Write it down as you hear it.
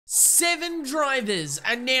7 drivers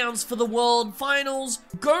announced for the World Finals,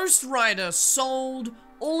 Ghost Rider sold.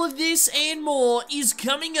 All of this and more is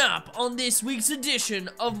coming up on this week's edition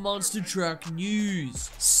of Monster Truck News.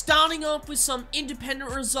 Starting off with some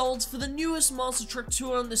independent results for the newest Monster Truck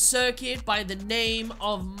tour on the circuit by the name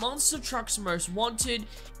of Monster Truck's Most Wanted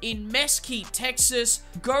in Mesquite, Texas,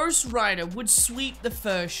 Ghost Rider would sweep the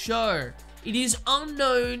first show. It is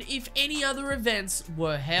unknown if any other events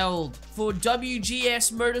were held. For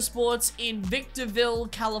WGS Motorsports in Victorville,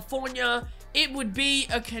 California, it would be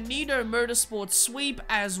a Canito Motorsports sweep,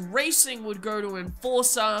 as racing would go to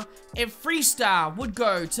Enforcer and Freestyle would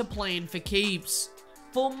go to Playing for Keeps.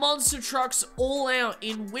 For Monster Trucks All Out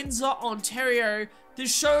in Windsor, Ontario, the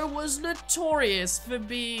show was notorious for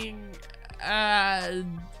being,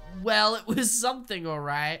 well, it was something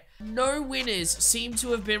alright. No winners seem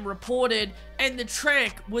to have been reported, and the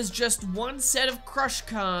track was just one set of crush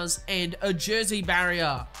cars and a Jersey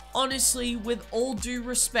barrier. Honestly, with all due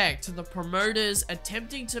respect to the promoters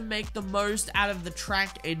attempting to make the most out of the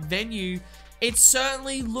track and venue, it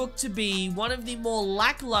certainly looked to be one of the more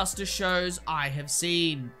lackluster shows I have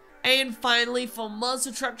seen. And finally, for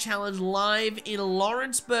Monster Truck Challenge Live in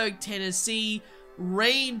Lawrenceburg, Tennessee,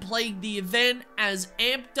 rain plagued the event as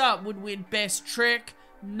Amped Up would win Best Trick.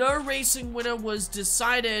 No racing winner was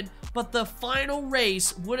decided, but the final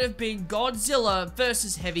race would have been Godzilla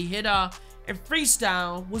versus Heavy Hitter, and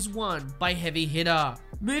Freestyle was won by Heavy Hitter.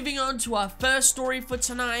 Moving on to our first story for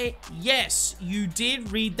tonight. Yes, you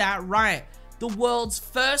did read that right. The world's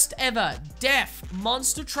first ever deaf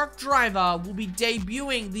monster truck driver will be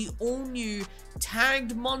debuting the all-new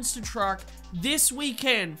tagged monster truck this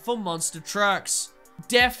weekend for Monster Trucks.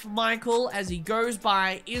 Deaf Michael, as he goes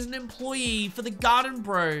by, is an employee for the Garden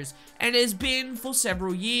Bros and has been for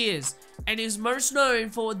several years, and is most known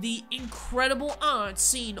for the incredible art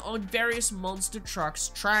seen on various Monster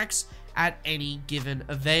Trucks tracks at any given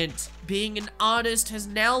event. Being an artist has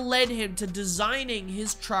now led him to designing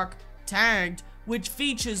his truck tagged, which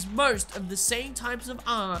features most of the same types of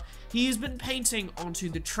art he has been painting onto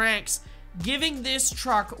the tracks, giving this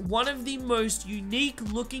truck one of the most unique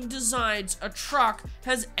looking designs a truck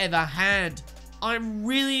has ever had. I'm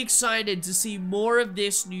really excited to see more of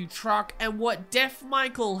this new truck and what Deaf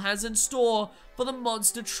Michael has in store for the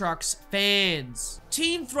Monster Trucks fans.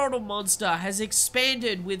 Team Throttle Monster has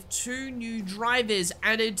expanded with 2 new drivers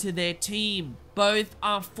added to their team. Both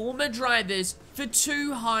are former drivers for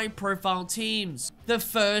 2 high-profile teams. The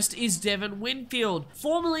first is Devin Winfield,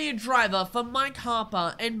 formerly a driver for Mike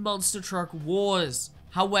Harper and Monster Truck Wars.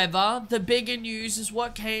 However, the bigger news is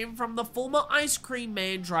what came from the former Ice Cream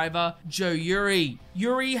Man driver, Joe Uri.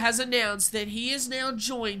 Uri has announced that he has now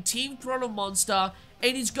joined Team Throttle Monster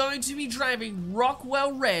and is going to be driving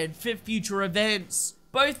Rockwell Red for future events.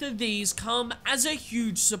 Both of these come as a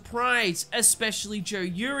huge surprise, especially Joe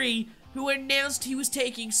Uri, who announced he was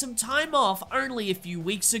taking some time off only a few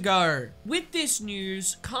weeks ago. With this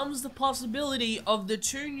news comes the possibility of the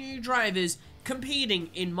 2 new drivers competing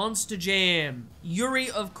in Monster Jam.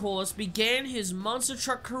 Uri, of course, began his monster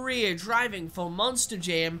truck career driving for Monster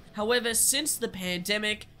Jam, however, since the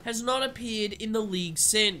pandemic, has not appeared in the league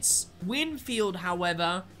since. Winfield,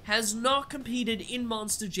 however, has not competed in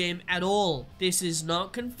Monster Jam at all. This is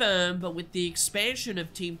not confirmed, but with the expansion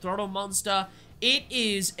of Team Throttle Monster, it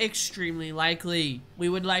is extremely likely. We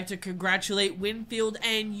would like to congratulate Winfield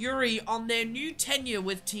and Uri on their new tenure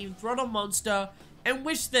with Team Throttle Monster and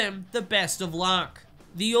wish them the best of luck.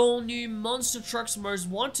 The all-new Monster Trucks Most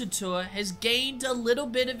Wanted tour has gained a little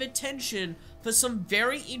bit of attention for some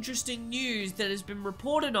very interesting news that has been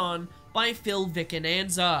reported on by Phil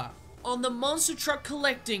Vicinanza. On the Monster Truck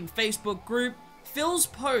Collecting Facebook group, Phil's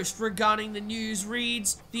post regarding the news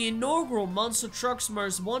reads, "The inaugural Monster Trucks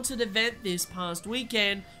Most Wanted event this past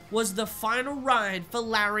weekend was the final ride for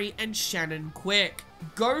Larry and Shannon Quick.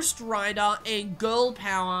 Ghost Rider and Girl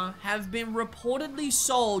Power have been reportedly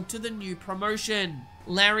sold to the new promotion.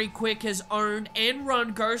 Larry Quick has owned and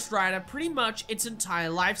run Ghost Rider pretty much its entire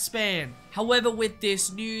lifespan. However, with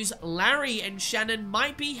this news, Larry and Shannon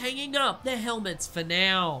might be hanging up their helmets for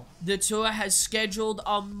now." The tour has scheduled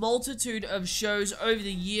a multitude of shows over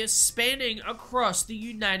the years spanning across the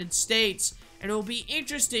United States, and it will be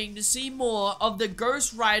interesting to see more of the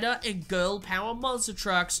Ghost Rider and Girl Power monster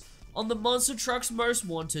trucks on the Monster Trucks Most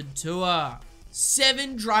Wanted tour.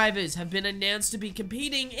 7 drivers have been announced to be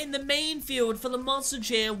competing in the main field for the Monster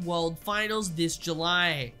Jam World Finals this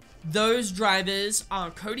July. Those drivers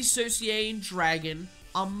are Cody Saucier in Dragon,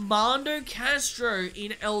 Armando Castro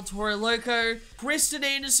in El Toro Loco, Kristen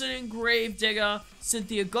Anderson in Gravedigger,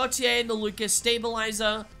 Cynthia Gauthier in the Lucas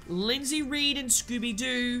Stabilizer, Lindsay Reed in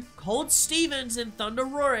Scooby-Doo, Colt Stevens in Thunder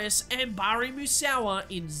Roars, and Bari Musawa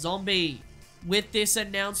in Zombie. With this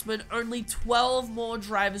announcement, only 12 more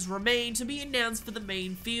drivers remain to be announced for the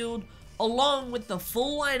main field, along with the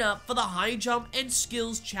full lineup for the High Jump and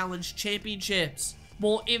Skills Challenge Championships.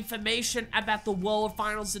 More information about the World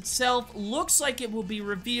Finals itself looks like it will be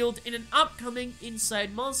revealed in an upcoming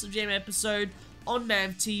Inside Monster Jam episode on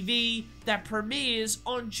MAV TV that premieres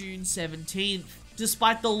on June 17th.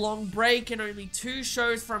 Despite the long break and only 2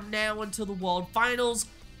 shows from now until the World Finals,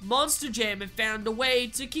 Monster Jam have found a way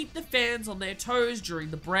to keep the fans on their toes during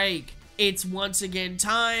the break. It's once again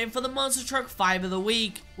time for the Monster Truck 5 of the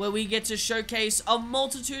Week, where we get to showcase a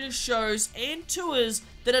multitude of shows and tours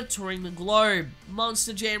that are touring the globe.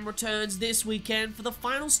 Monster Jam returns this weekend for the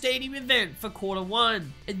final stadium event for Quarter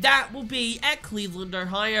 1, and that will be at Cleveland,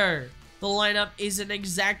 Ohio. The lineup is an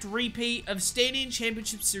exact repeat of Stadium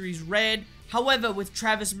Championship Series Red, however with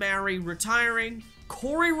Travis Mowry retiring,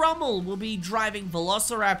 Corey Rummel will be driving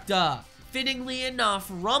Velociraptor. Fittingly enough,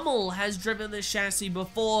 Rummel has driven the chassis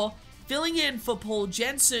before, filling in for Paul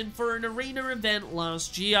Jensen for an arena event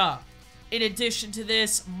last year. In addition to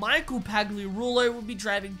this, Michael Pagliarulo will be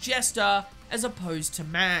driving Jester as opposed to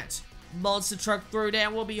Matt. Monster Truck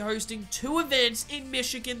Throwdown will be hosting 2 events in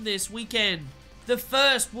Michigan this weekend. The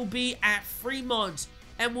first will be at Fremont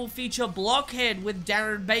and will feature Blockhead with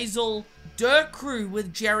Darren Basil, Dirt Crew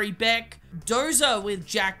with Jerry Beck, Dozer with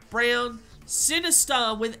Jack Brown,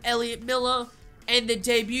 Sinister with Elliot Miller, and the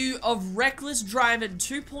debut of Reckless Driving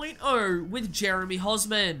 2.0 with Jeremy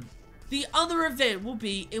Hosman. The other event will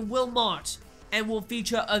be in Wilmot and will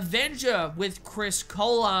feature Avenger with Chris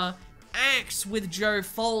Kohler, Axe with Joe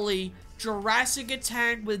Foley, Jurassic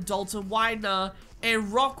Attack with Dalton Widener,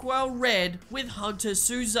 and Rockwell Red with Hunter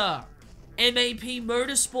Souza. MAP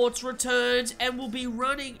Motorsports returns and will be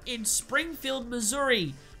running in Springfield,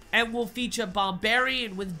 Missouri, and will feature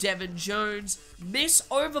Barbarian with Devin Jones, Miss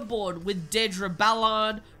Overboard with Dedra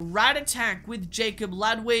Ballard, Rat Attack with Jacob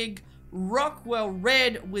Ladwig, Rockwell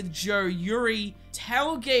Red with Joe Uri,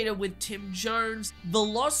 Tailgater with Tim Jones,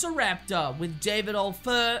 Velociraptor with David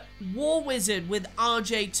Olfer, War Wizard with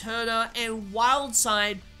RJ Turner, and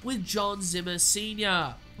Wildside with John Zimmer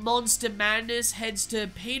Sr. Monster Madness heads to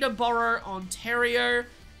Peterborough, Ontario,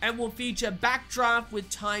 and will feature Backdraft with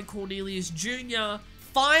Ty Cornelius Jr.,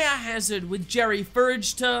 Fire Hazard with Jerry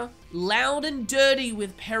Furgter, Loud and Dirty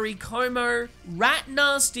with Perry Como, Rat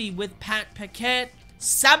Nasty with Pat Paquette,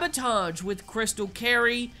 Sabotage with Crystal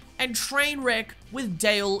Carey, and Trainwreck with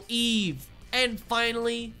Dale Eve. And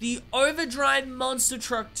finally, the Overdrive Monster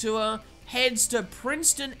Truck Tour heads to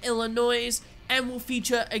Princeton, Illinois, and will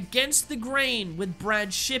feature Against the Grain with Brad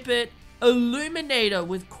Shippett, Illuminator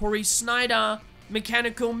with Corey Snyder,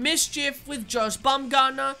 Mechanical Mischief with Josh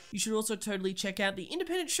Bumgarner. You should also totally check out the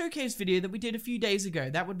Independent Showcase video that we did a few days ago.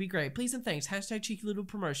 That would be great. Please and thanks. Hashtag cheeky little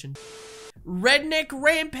promotion. Redneck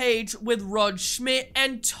Rampage with Rod Schmidt,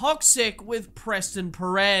 and Toxic with Preston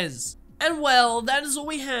Perez. And well, that is all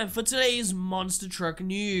we have for today's Monster Truck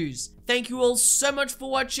News. Thank you all so much for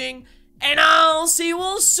watching, and I'll see you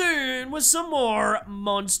all soon with some more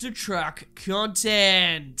Monster Truck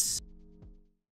content.